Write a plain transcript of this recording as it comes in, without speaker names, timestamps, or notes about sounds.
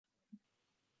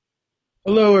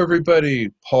Hello,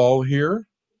 everybody. Paul here.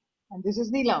 And this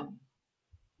is Neelam.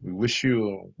 We wish you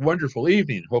a wonderful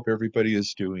evening. Hope everybody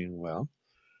is doing well.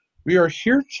 We are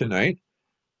here tonight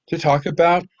to talk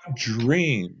about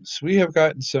dreams. We have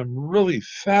gotten some really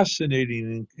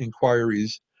fascinating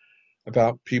inquiries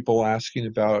about people asking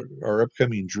about our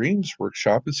upcoming dreams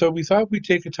workshop. And so we thought we'd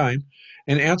take a time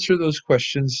and answer those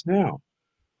questions now.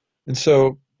 And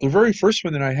so the very first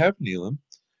one that I have, Neelam,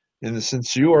 and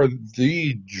since you are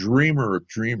the dreamer of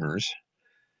dreamers,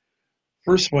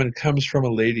 first one comes from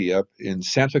a lady up in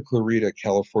Santa Clarita,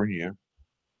 California.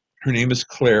 Her name is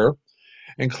Claire,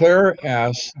 and Claire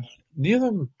asks, Neil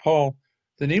and Paul,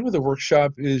 the name of the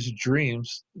workshop is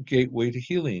Dreams Gateway to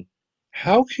Healing.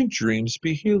 How can dreams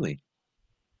be healing?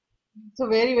 It's a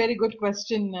very, very good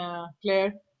question,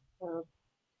 Claire. Uh,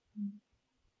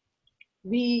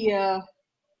 we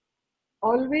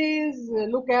always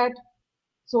look at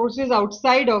sources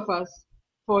outside of us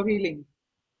for healing.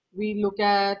 We look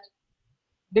at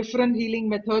different healing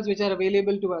methods which are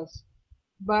available to us.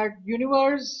 But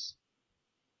universe,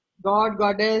 God,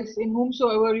 goddess, in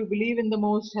whomsoever you believe in the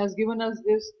most, has given us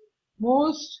this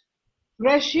most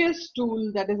precious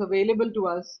tool that is available to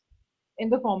us in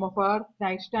the form of our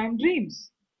nighttime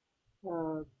dreams.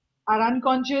 Uh, our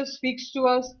unconscious speaks to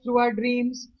us through our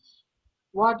dreams.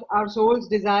 What our soul's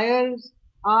desires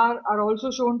are also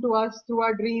shown to us through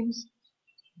our dreams.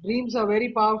 Dreams are very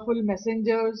powerful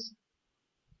messengers.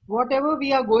 Whatever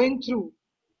we are going through,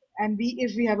 and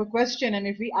if we have a question and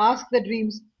if we ask the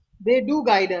dreams, they do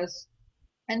guide us.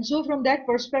 And so, from that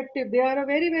perspective, they are a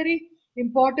very, very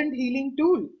important healing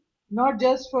tool, not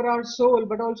just for our soul,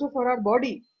 but also for our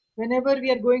body. Whenever we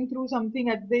are going through something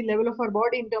at the level of our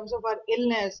body in terms of our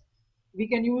illness, we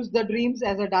can use the dreams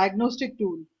as a diagnostic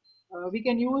tool. We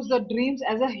can use the dreams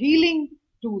as a healing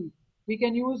tool. We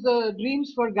can use the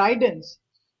dreams for guidance.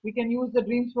 We can use the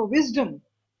dreams for wisdom.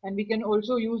 And we can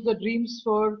also use the dreams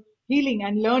for healing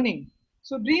and learning.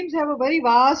 So dreams have a very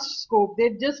vast scope.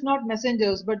 They're just not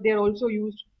messengers, but they're also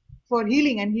used for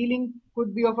healing. And healing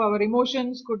could be of our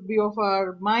emotions, could be of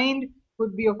our mind,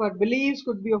 could be of our beliefs,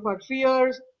 could be of our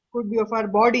fears, could be of our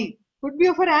body, could be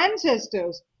of our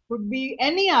ancestors, could be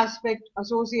any aspect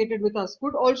associated with us,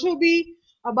 could also be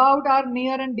about our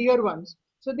near and dear ones.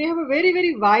 So they have a very,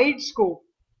 very wide scope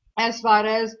as far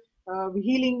as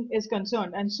healing is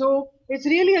concerned. And so it's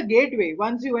really a gateway.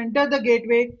 Once you enter the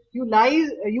gateway, you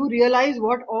realize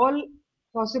what all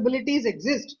possibilities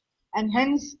exist. And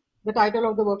hence the title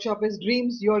of the workshop is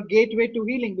Dreams, Your Gateway to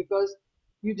Healing, because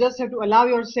you just have to allow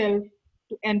yourself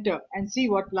to enter and see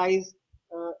what lies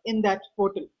in that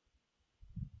portal.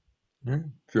 Yeah,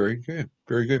 very good,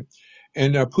 very good.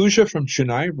 And Pooja from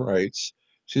Chennai writes,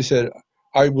 she said,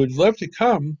 I would love to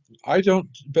come. I don't,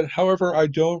 but however, I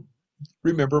don't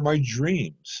remember my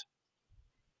dreams.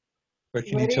 What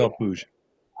can you Very, tell Pooja?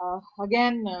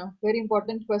 again, very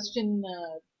important question,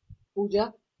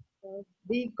 Pooja.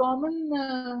 The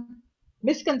common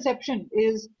misconception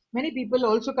is many people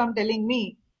also come telling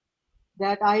me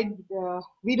that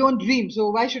we don't dream, so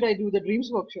why should I do the dreams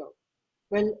workshop?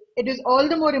 Well, it is all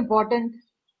the more important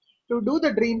to do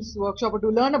the dreams workshop or to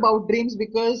learn about dreams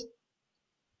because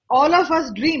all of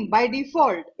us dream by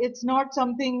default. It's not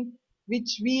something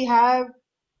which we have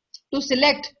to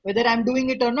select whether I'm doing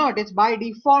it or not. It's by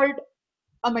default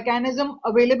a mechanism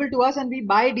available to us and we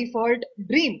by default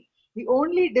dream. The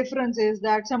only difference is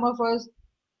that some of us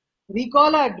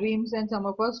recall our dreams and some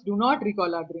of us do not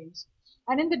recall our dreams.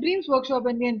 And in the dreams workshop,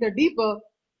 when we enter deeper,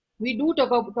 we do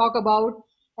talk about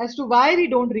as to why we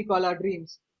don't recall our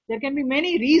dreams. There can be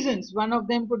many reasons. One of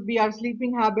them could be our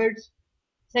sleeping habits.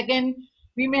 Second,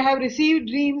 we may have received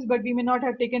dreams, but we may not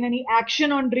have taken any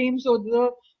action on dreams, so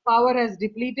the power has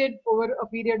depleted over a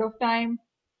period of time.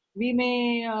 We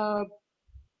may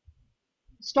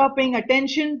stop paying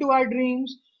attention to our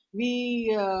dreams. We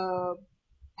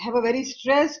have a very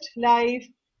stressed life.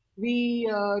 We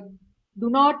do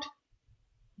not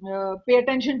pay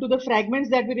attention to the fragments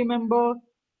that we remember.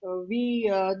 We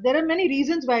There are many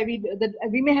reasons why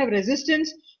we may have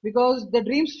resistance because the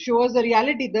dreams show us the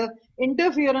reality. The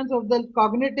interference of the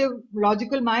cognitive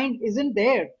logical mind isn't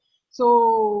there.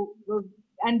 So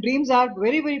and dreams are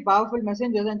very, very powerful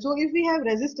messengers. And so if we have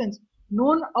resistance,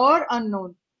 known or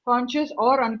unknown, conscious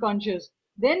or unconscious,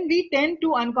 then we tend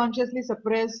to unconsciously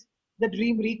suppress the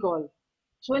dream recall.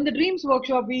 So in the dreams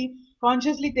workshop, we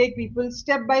consciously take people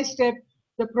step by step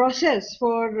the process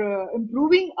for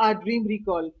improving our dream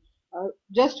recall.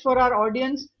 Just for our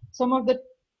audience, some of the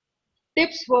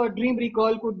tips for dream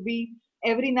recall could be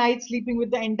every night sleeping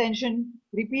with the intention,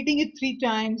 repeating it 3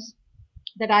 times,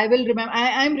 that I will remember,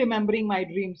 I am remembering my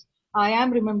dreams. I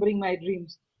am remembering my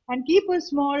dreams. and keep a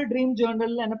small dream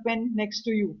journal and a pen next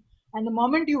to you. And the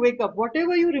moment you wake up,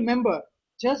 whatever you remember,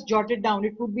 just jot it down.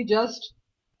 It could be just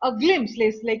a glimpse,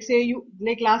 like say you,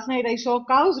 like last night I saw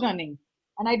cows running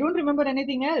and I don't remember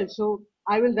anything else. So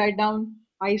I will write down,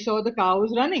 I saw the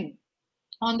cows running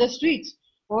on the streets.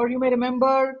 Or you may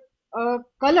remember a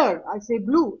color, I say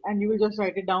blue, and you will just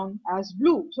write it down as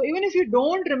blue. So even if you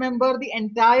don't remember the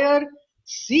entire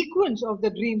sequence of the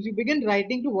dreams, you begin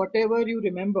writing to whatever you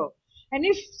remember. And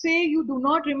if, say, you do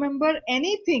not remember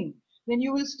anything, then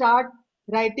you will start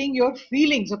writing your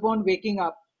feelings upon waking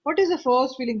up. What is the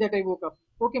first feeling that I woke up?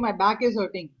 Okay, my back is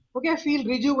hurting. Okay, I feel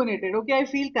rejuvenated. Okay, I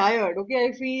feel tired. Okay,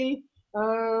 I feel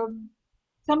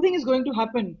something is going to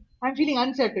happen. I'm feeling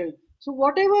unsettled. So,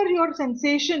 whatever your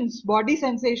sensations, body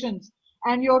sensations,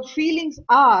 and your feelings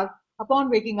are upon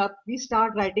waking up, we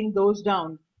start writing those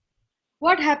down.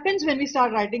 What happens when we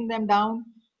start writing them down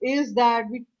is that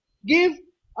we give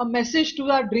a message to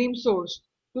our dream source,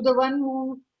 to the one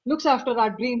who looks after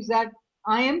our dreams, that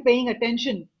I am paying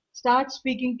attention. Start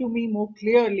speaking to me more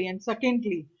clearly and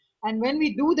succinctly. And when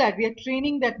we do that, we are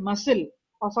training that muscle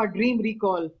of our dream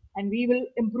recall, and we will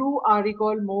improve our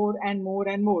recall more and more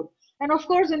and more. And of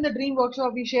course, in the dream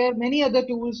workshop, we share many other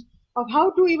tools of how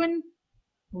to even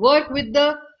work with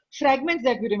the fragments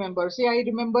that we remember. Say I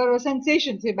remember a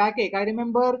sensation, say backache. I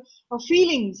remember a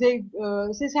feeling, say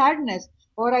sadness,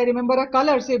 or I remember a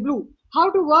color, say blue.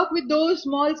 How to work with those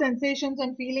small sensations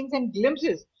and feelings and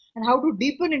glimpses, and how to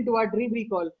deepen into our dream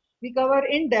recall. We cover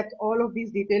in depth all of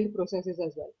these detailed processes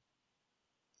as well.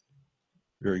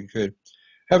 Very good.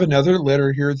 Have another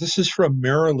letter here. This is from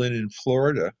Marilyn in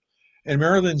Florida. And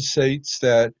Marilyn states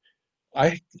that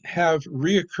I have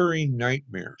reoccurring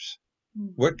nightmares.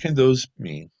 What can those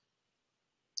mean?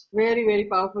 Very, very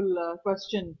powerful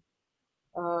question.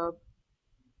 Uh,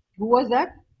 who was that?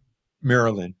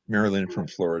 Marilyn from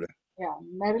Florida. Yeah,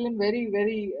 Marilyn, very,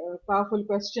 very powerful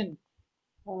question.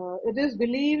 It is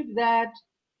believed that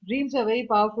dreams are very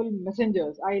powerful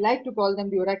messengers. I like to call them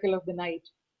the oracle of the night.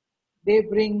 They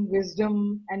bring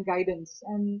wisdom and guidance.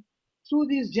 And through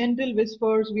these gentle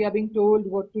whispers, we are being told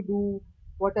what to do,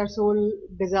 what our soul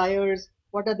desires,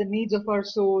 what are the needs of our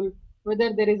soul,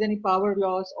 whether there is any power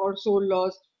loss or soul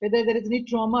loss, whether there is any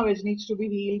trauma which needs to be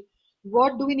healed.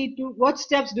 What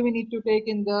steps do we need to take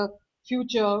in the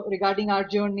future regarding our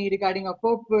journey, regarding our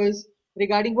purpose,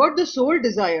 regarding what the soul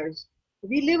desires.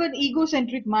 We live an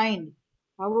egocentric mind.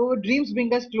 However, dreams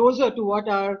bring us closer to what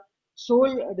our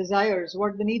soul desires,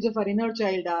 what the needs of our inner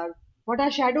child are, what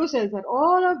our shadow selves are.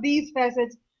 All of these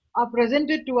facets are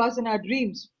presented to us in our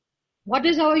dreams. What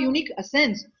is our unique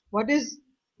essence? What is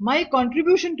my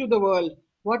contribution to the world?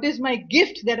 What is my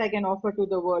gift that I can offer to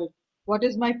the world? What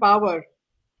is my power?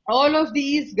 All of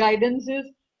these guidances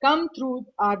come through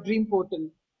our dream portal.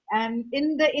 And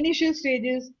in the initial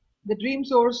stages, the dream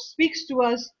source speaks to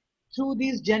us through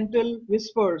these gentle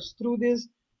whispers, through these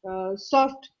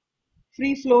soft,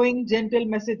 free flowing, gentle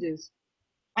messages.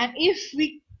 And if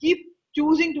we keep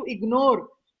choosing to ignore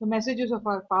the messages of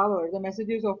our power, the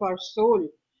messages of our soul,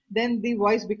 then the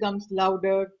voice becomes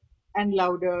louder and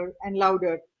louder and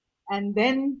louder. And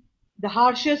then the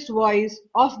harshest voice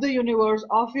of the universe,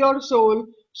 of your soul,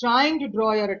 trying to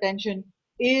draw your attention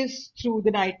is through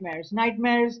the nightmares.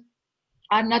 Nightmares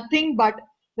are nothing but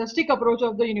the stick approach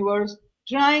of the universe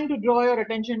trying to draw your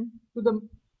attention to the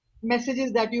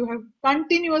messages that you have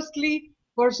continuously,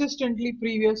 persistently,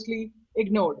 previously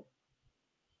ignored.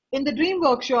 In the dream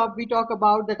workshop, we talk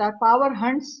about that our power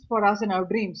hunts for us in our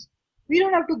dreams. We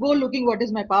don't have to go looking what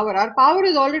is my power. Our power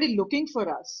is already looking for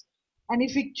us. And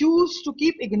if we choose to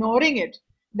keep ignoring it,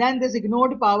 then this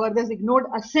ignored power, this ignored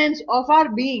essence of our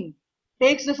being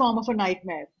takes the form of a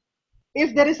nightmare.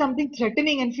 If there is something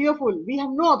threatening and fearful, we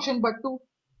have no option but to,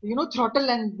 throttle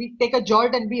and we take a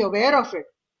jolt and be aware of it.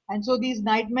 And so these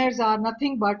nightmares are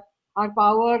nothing but our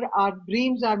power, our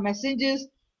dreams, our messages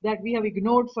that we have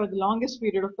ignored for the longest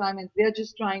period of time, and they're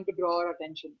just trying to draw our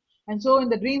attention. And so in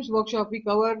the dreams workshop, we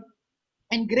cover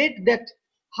in great depth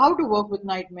how to work with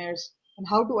nightmares and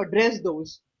how to address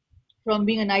those from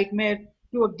being a nightmare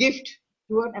to a gift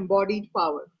to an embodied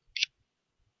power.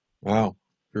 Wow,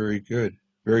 very good,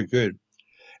 very good.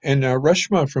 And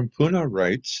Reshma from Pune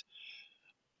writes,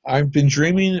 I've been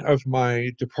dreaming of my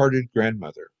departed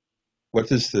grandmother. What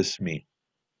does this mean?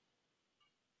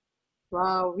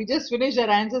 Wow, we just finished our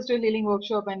ancestral healing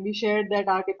workshop and we shared that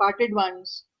our departed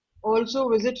ones also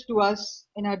visit to us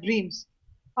in our dreams.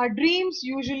 Our dreams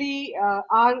usually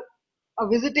are a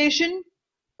visitation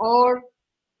or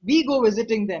we go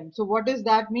visiting them. So, what does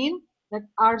that mean? That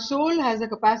our soul has a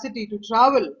capacity to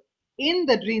travel in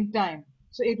the dream time.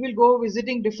 So, it will go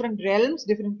visiting different realms,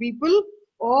 different people,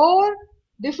 or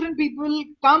different people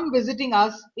come visiting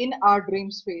us in our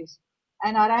dream space.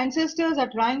 And our ancestors are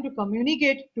trying to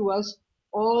communicate to us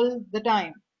all the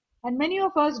time. And many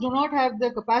of us do not have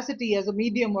the capacity as a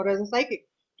medium or as a psychic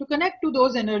to connect to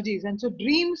those energies. And so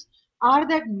dreams are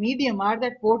that medium, are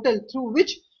that portal through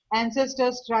which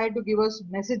ancestors try to give us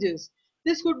messages.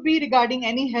 This could be regarding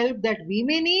any help that we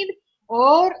may need,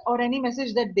 or any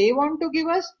message that they want to give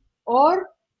us, or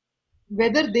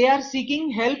whether they are seeking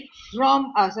help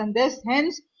from us. And thus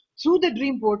hence through the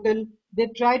dream portal they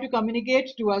try to communicate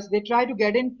to us, they try to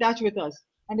get in touch with us,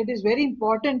 and it is very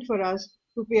important for us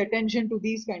to pay attention to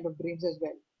these kind of dreams as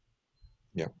well.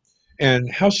 Yeah.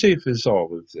 And how safe is all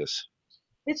of this?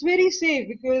 It's very safe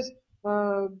because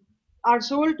uh, our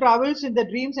soul travels in the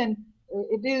dreams, and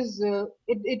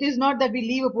it is not that we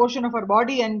leave a portion of our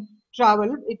body and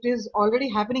travel. It is already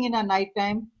happening in our night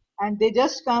time, and they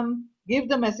just come, give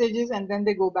the messages, and then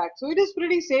they go back. So it is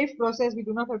pretty safe process. We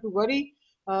do not have to worry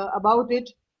about it.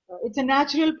 It's a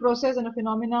natural process and a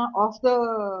phenomena of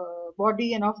the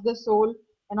body and of the soul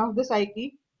and of the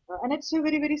psyche, and it's a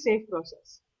very very safe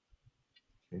process.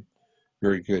 Okay,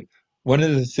 very good. One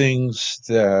of the things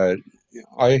that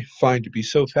I find to be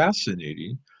so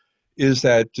fascinating is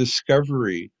that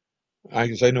discovery.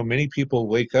 Because I know many people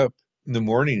wake up in the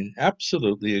morning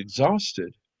absolutely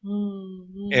exhausted.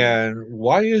 Mm-hmm. And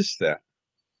why is that?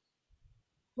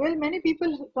 Well, many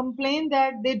people complain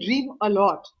that they dream a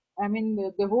lot. I mean,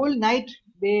 the whole night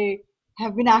they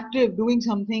have been active doing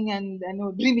something, and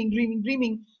dreaming, dreaming,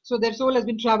 dreaming. So their soul has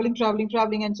been traveling, traveling,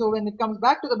 traveling. And so when it comes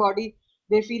back to the body,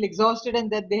 they feel exhausted and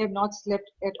that they have not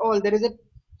slept at all. There is a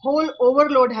whole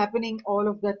overload happening all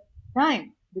of that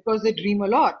time because they dream a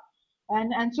lot.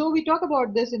 And so we talk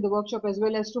about this in the workshop as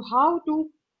well as to how to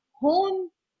hone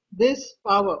this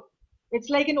power. It's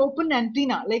like an open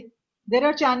antenna. Like there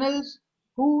are channels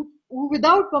who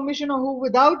without permission or who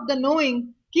without the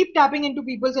knowing keep tapping into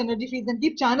people's energy fields and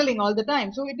keep channeling all the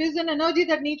time. So it is an energy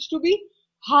that needs to be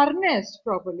harnessed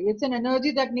properly. It's an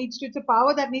energy that needs to, it's a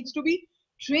power that needs to be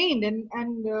trained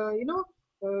and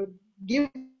give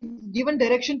given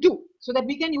direction to, so that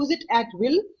we can use it at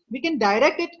will, we can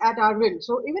direct it at our will.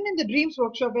 So even in the dreams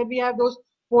workshop where we have those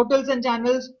portals and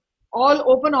channels all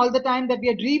open all the time, that we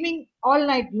are dreaming all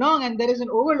night long and there is an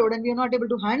overload and we are not able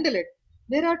to handle it,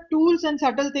 there are tools and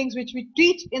subtle things which we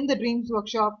teach in the dreams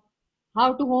workshop,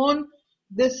 how to hone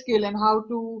this skill and how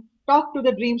to talk to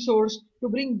the dream source to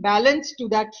bring balance to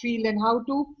that field, and how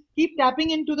to keep tapping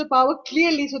into the power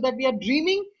clearly so that we are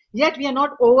dreaming yet we are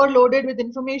not overloaded with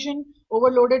information,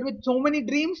 overloaded with so many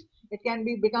dreams. It can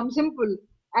be become simple,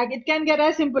 and it can get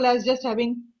as simple as just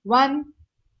having one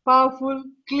powerful,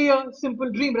 clear, simple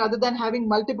dream rather than having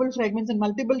multiple fragments and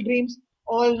multiple dreams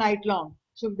all night long.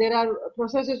 So there are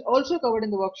processes also covered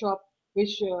in the workshop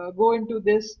which go into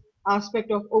this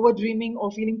aspect of over dreaming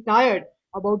or feeling tired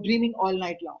about dreaming all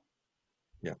night long.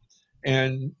 Yeah.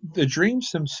 And the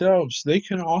dreams themselves, they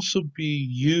can also be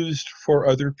used for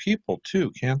other people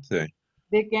too, can't they?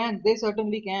 They can, they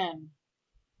certainly can.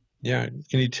 Yeah.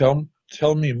 Can you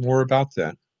tell me more about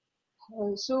that?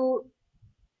 So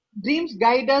dreams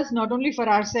guide us not only for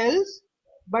ourselves,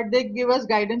 but they give us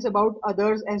guidance about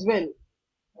others as well.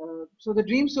 So the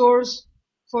dream source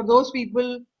for those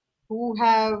people who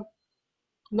have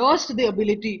lost the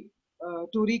ability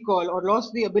to recall or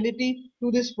lost the ability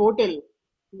to this portal,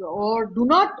 or do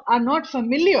not are not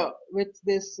familiar with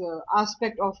this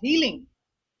aspect of healing,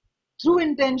 through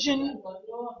intention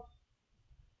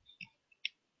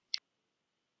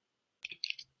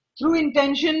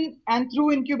and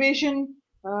through incubation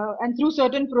and through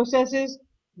certain processes,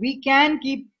 we can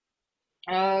keep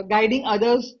guiding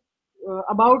others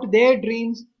about their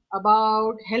dreams,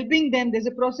 about helping them. There's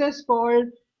a process called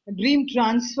dream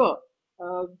transfer,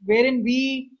 wherein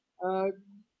we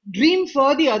dream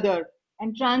for the other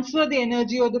and transfer the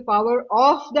energy or the power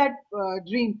of that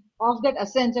dream, of that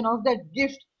essence, and of that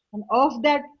gift, and of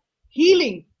that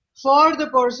healing for the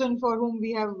person for whom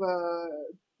we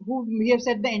have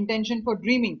set the intention for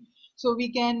dreaming. So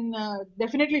we can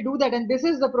definitely do that, and this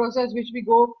is the process which we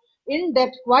go in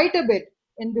depth quite a bit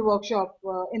in the workshop,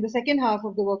 in the second half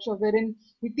of the workshop, wherein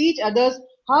we teach others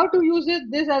how to use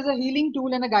this as a healing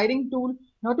tool and a guiding tool,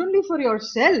 not only for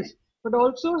yourself, but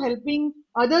also helping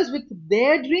others with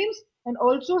their dreams, and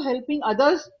also helping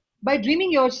others by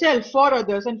dreaming yourself for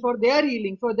others and for their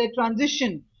healing, for their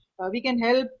transition. We can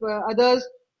help others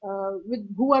with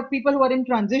who are people who are in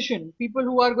transition, people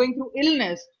who are going through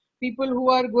illness, people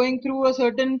who are going through a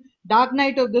certain dark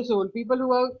night of the soul, people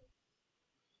who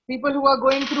are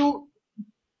going through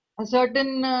a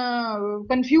certain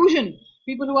confusion,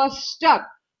 people who are stuck.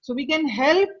 So we can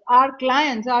help our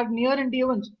clients, our near and dear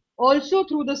ones, also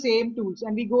through the same tools.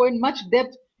 And we go in much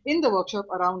depth in the workshop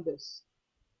around this.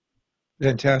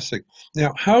 Fantastic.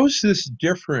 Now, how is this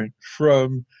different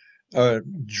from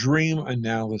dream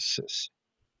analysis?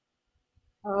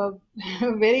 Uh,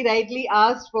 very rightly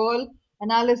asked, Paul.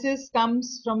 Analysis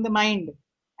comes from the mind,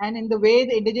 and in the way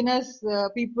the indigenous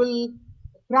people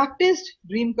practiced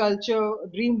dream culture,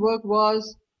 dream work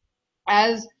was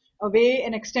as a way,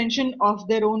 an extension of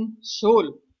their own soul.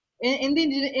 In the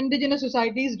indigenous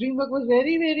societies, dream work was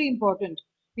very, very important.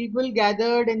 People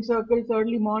gathered in circles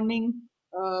early morning.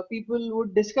 People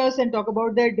would discuss and talk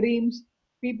about their dreams.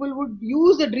 People would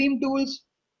use the dream tools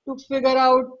to figure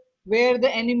out where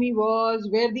the enemy was,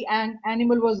 where the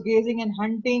animal was gazing and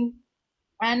hunting,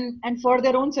 and for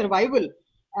their own survival.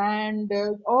 And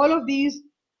all of these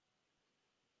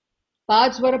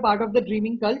paths were a part of the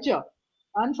dreaming culture.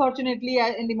 Unfortunately,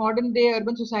 in the modern day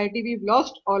urban society, we've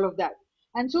lost all of that.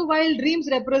 And so, while dreams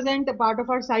represent a part of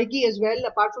our psyche as well,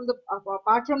 apart from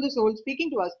the soul speaking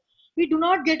to us, we do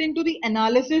not get into the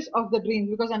analysis of the dreams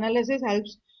because analysis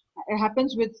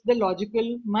happens with the logical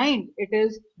mind. It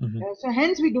is Mhm. so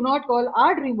hence we do not call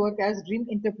our dream work as dream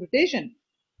interpretation.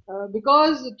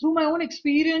 Because through my own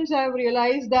experience, I have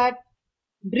realized that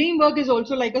dream work is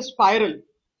also like a spiral,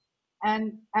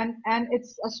 and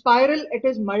it's a spiral. It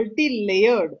is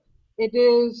multi-layered. It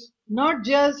is not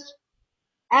just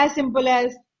as simple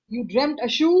as you dreamt a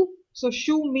shoe, so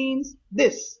shoe means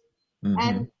this.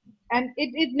 Mhm. And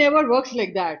it never works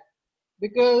like that,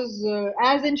 because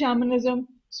as in shamanism,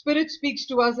 spirit speaks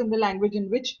to us in the language in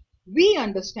which we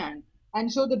understand, and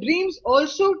so the dreams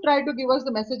also try to give us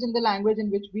the message in the language in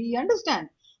which we understand,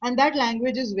 and that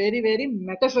language is very, very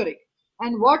metaphoric.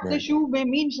 And what the Right. shoe may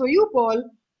mean for you, Paul,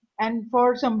 and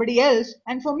for somebody else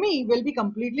and for me will be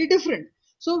completely different.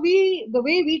 So the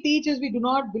way we teach is we do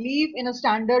not believe in a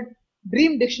standard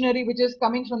dream dictionary which is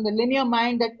coming from the linear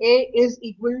mind that A is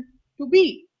equal to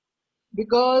B,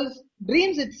 because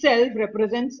dreams itself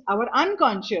represents our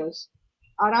unconscious.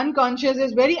 Our unconscious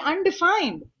is very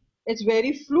undefined, it's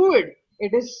very fluid,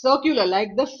 it is circular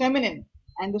like the feminine,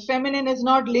 and the feminine is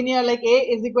not linear like A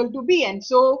is equal to B. And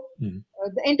so Mhm.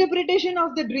 the interpretation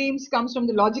of the dreams comes from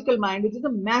the logical mind, which is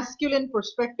the masculine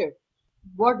perspective.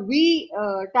 What we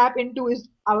tap into is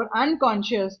our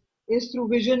unconscious, is through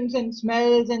visions and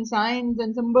smells and signs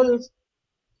and symbols,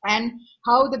 and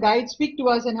how the guides speak to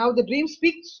us and how the dream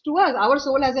speaks to us. Our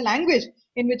soul has a language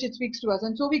in which it speaks to us,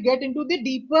 and so we get into the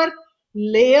deeper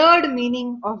layered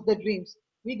meaning of the dreams.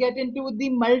 We get into the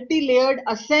multi-layered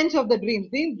essence of the dreams.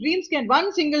 The dreams can,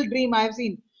 one single dream I have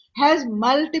seen has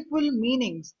multiple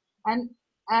meanings, and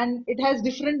and it has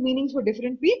different meanings for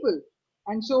different people.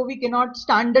 And so we cannot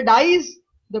standardize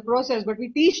the process, but we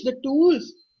teach the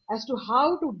tools as to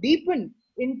how to deepen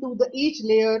into the each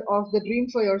layer of the dream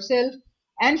for yourself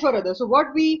and for others. So what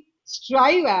we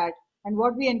strive at and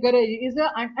what we encourage is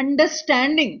an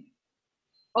understanding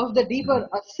of the Mhm. deeper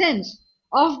a sense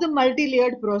of the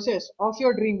multi-layered process of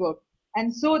your dream work.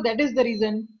 And so that is the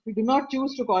reason we do not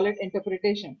choose to call it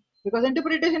interpretation, because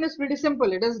interpretation is pretty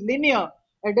simple. It is linear,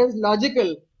 it is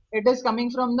logical, it is coming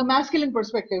from the masculine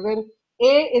perspective where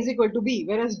A is equal to B,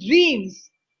 whereas dreams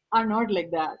are not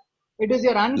like that. It is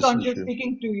your This is unconscious true.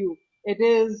 speaking to you. It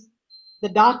is the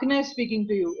darkness speaking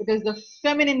to you. It is the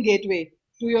feminine gateway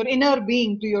to your inner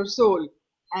being, to your soul.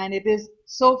 And it is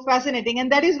so fascinating.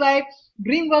 And that is why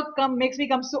dream work makes me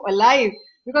come so alive,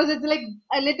 because it's like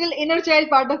a little inner child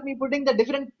part of me putting the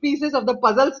different pieces of the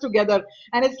puzzles together.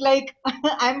 And it's like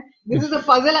this is a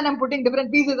puzzle and I'm putting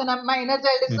different pieces, and my inner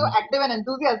child is so Mhm. active and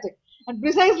enthusiastic. And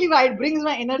precisely why it brings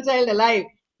my inner child alive,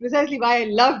 precisely why I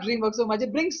love dream work so much.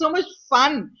 It brings so much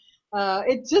fun.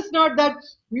 It's just not that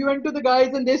we went to the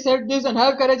guys and they said this and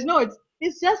have courage. No,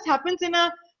 it just happens in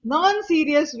a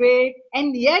non-serious way,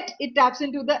 and yet it taps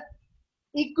into the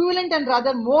equivalent and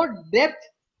rather more depth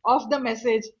of the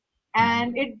message.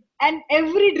 Mhm. And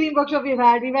every dream workshop we've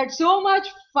had so much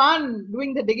fun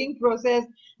doing the digging process,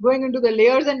 going into the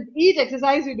layers, and each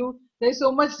exercise we do, there's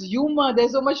so much humor,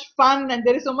 there's so much fun, and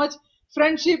there is so much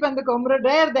friendship and the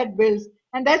camaraderie that builds.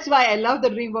 And that's why I love the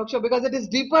dream workshop, because it is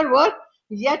deeper work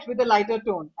yet with a lighter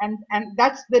tone. And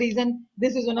that's the reason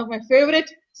this is one of my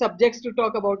favorite subjects to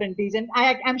talk about and teach. And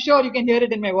I'm sure you can hear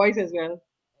it in my voice as well.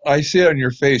 I see it on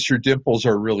your face. Your dimples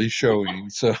are really showing,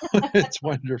 so it's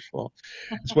wonderful.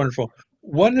 It's wonderful.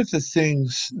 One of the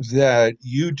things that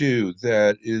you do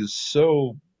that is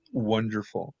so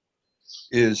wonderful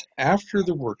is after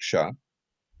the workshop,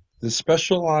 the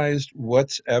specialized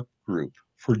WhatsApp group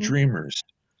for Mhm. dreamers.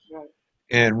 Right.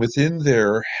 And within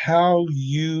there, how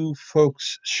you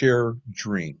folks share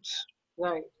dreams.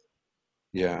 Right.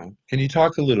 Yeah. Can you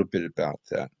talk a little bit about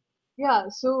that? Yeah.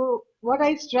 So what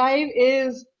I strive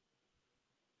is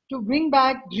to bring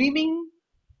back dreaming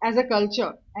as a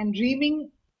culture and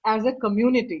dreaming as a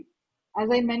community. As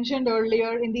I mentioned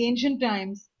earlier, in the ancient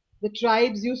times, the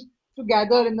tribes used to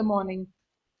gather in the morning,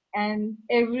 and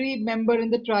every member in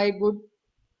the tribe would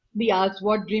be asked,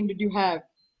 "What dream did you have?"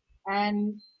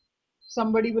 And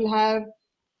somebody will have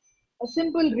a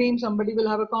simple dream, somebody will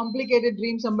have a complicated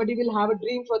dream, somebody will have a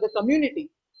dream for the community.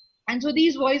 And so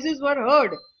these voices were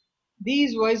heard,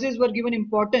 these voices were given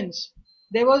importance.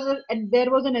 There was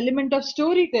an element of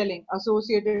storytelling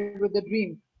associated with the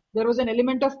dream. There was an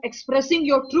element of expressing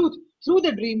your truth through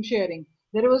the dream sharing.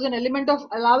 There was an element of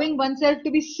allowing oneself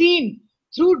to be seen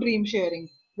through dream sharing.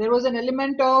 There was an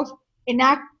element of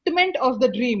enactment of the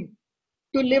dream,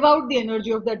 to live out the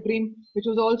energy of that dream, which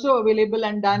was also available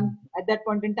and done at that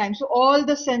point in time. So all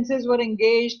the senses were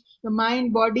engaged, the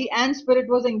mind, body, and spirit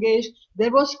was engaged.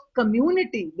 There was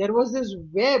community, there was this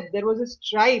web, there was this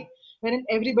tribe wherein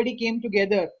everybody came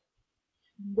together.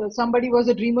 Somebody was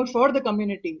a dreamer for the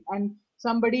community, and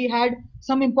somebody had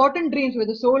some important dreams where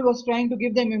the soul was trying to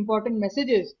give them important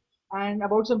messages and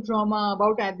about some trauma,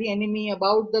 about the enemy,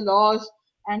 about the loss,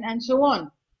 and so on.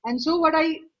 And so what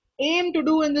I aim to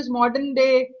do in this modern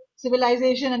day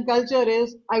civilization and culture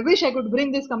is, I wish I could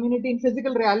bring this community in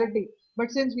physical reality, but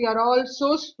since we are all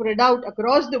so spread out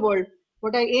across the world,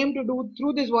 what I aim to do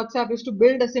through this WhatsApp is to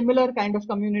build a similar kind of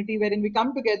community wherein we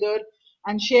come together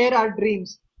and share our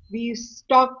dreams. We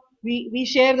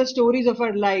share the stories of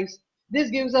our lives.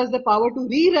 This gives us the power to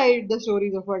rewrite the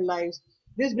stories of our lives.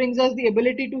 This brings us the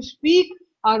ability to speak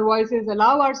our voices,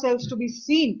 allow ourselves to be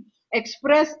seen,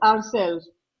 express ourselves,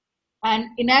 and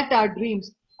enact our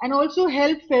dreams, and also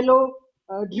help fellow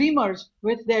dreamers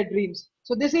with their dreams.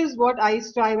 So this is what I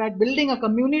strive at, building a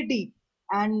community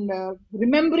and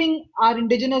remembering our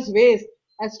indigenous ways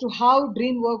as to how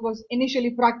dream work was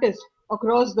initially practiced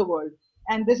across the world.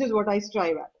 And this is what I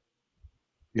strive at.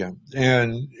 Yeah.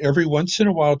 And every once in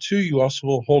a while, too, you also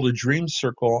will hold a dream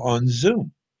circle on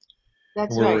Zoom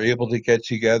That's where we're right. able to get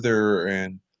together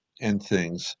and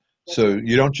things. That's So right.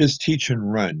 you don't just teach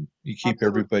and run. You keep Absolutely.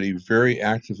 everybody very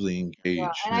actively Yeah.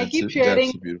 engaged. And And I keep that's sharing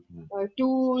a beautiful thing.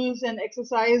 tools and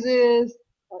exercises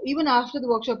even after the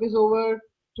workshop is over,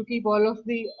 to keep all of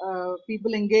the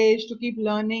people engaged, to keep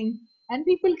learning. And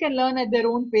people can learn at their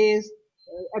own pace,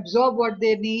 absorb what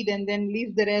they need, and then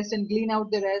leave the rest and glean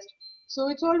out the rest. So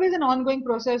it's always an ongoing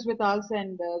process with us,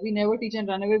 and we never teach and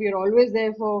run away. We are always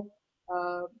there for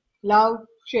uh, love,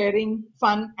 sharing,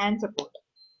 fun, and support.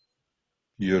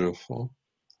 Beautiful.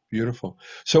 Beautiful.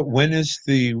 So when is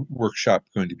the workshop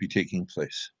going to be taking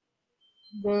place?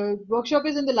 The workshop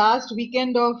is in the last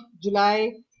weekend of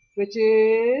July, which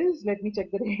is, let me check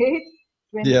the date,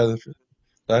 Yeah, 20.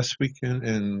 last weekend,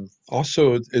 and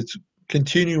also it's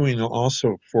continuing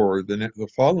also for the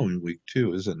following week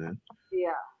too, isn't it? Yeah,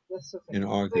 just a In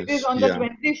second. So it is August. on the Yeah.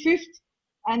 25th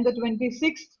and the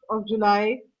 26th of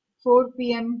July, 4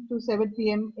 p.m. to 7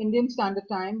 p.m. Indian Standard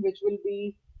Time, which will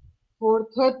be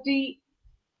 4:30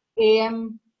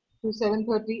 a.m. to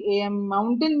 7:30 a.m.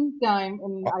 Mountain Time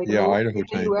in Yeah, Idaho, Idaho in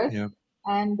the time. US, Yeah.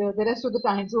 and the rest of the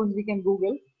time zones we can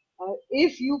Google.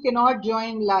 If you cannot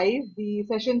join live, the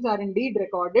sessions are indeed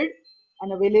recorded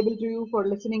and available to you for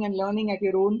listening and learning at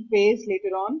your own pace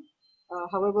later on.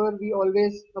 However, we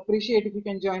always appreciate if you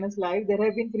can join us live. There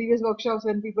have been previous workshops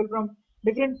when people from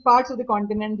different parts of the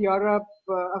continent, Europe,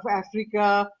 of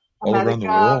Africa, All around the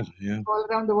America, world. Yeah. all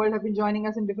around the world have been joining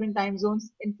us in different time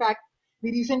zones. In fact,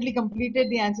 we recently completed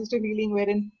the ancestor healing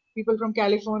wherein people from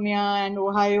California and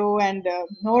Ohio and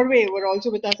Norway were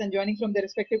also with us and joining from their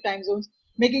respective time zones,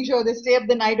 making sure they stay up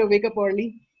the night or wake up early.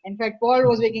 In fact, Paul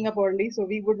was waking up early, so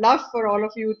we would love for all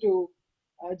of you to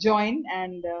join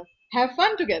and have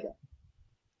fun together.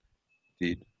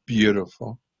 Indeed.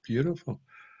 Beautiful. Beautiful.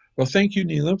 Well, thank you,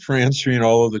 Neela, for answering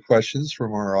all of the questions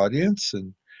from our audience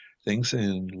and things,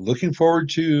 and looking forward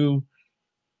to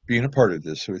being a part of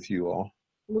this with you all.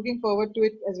 Looking forward to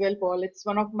it as well, Paul. It's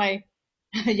one of my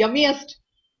yummiest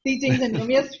teachings and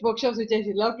yummiest workshops which I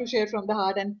love to share from the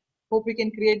heart, and hope we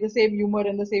can create the same humor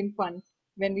and the same fun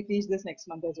when we teach this next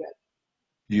month as well.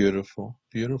 Beautiful.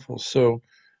 Beautiful. So,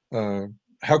 uh,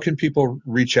 how can people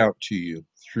reach out to you?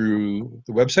 Through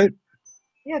the website?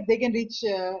 Yeah, they can reach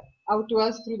out to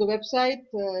us through the website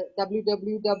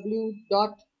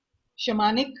www.shamanic,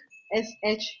 SHAMANIC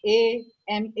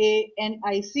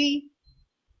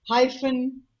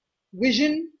hyphen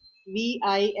vision,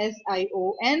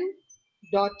 VISION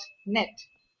 .net.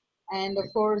 And of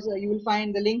course, you will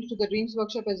find the link to the Dreams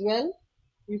Workshop as well.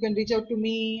 You can reach out to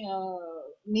me,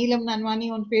 Neelam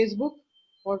Nanwani on Facebook,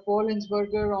 or Paul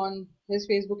Hinsberger on his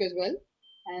Facebook as well.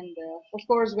 And of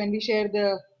course, when we share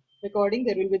the recording,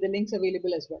 there will be the links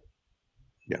available as well.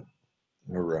 Yeah.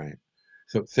 All right.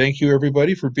 So thank you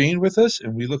everybody for being with us,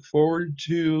 and we look forward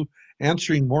to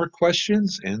answering more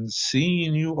questions and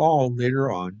seeing you all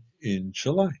later on in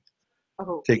July.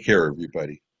 Oh, Take care,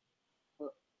 everybody. oh,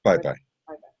 Bye bye. bye.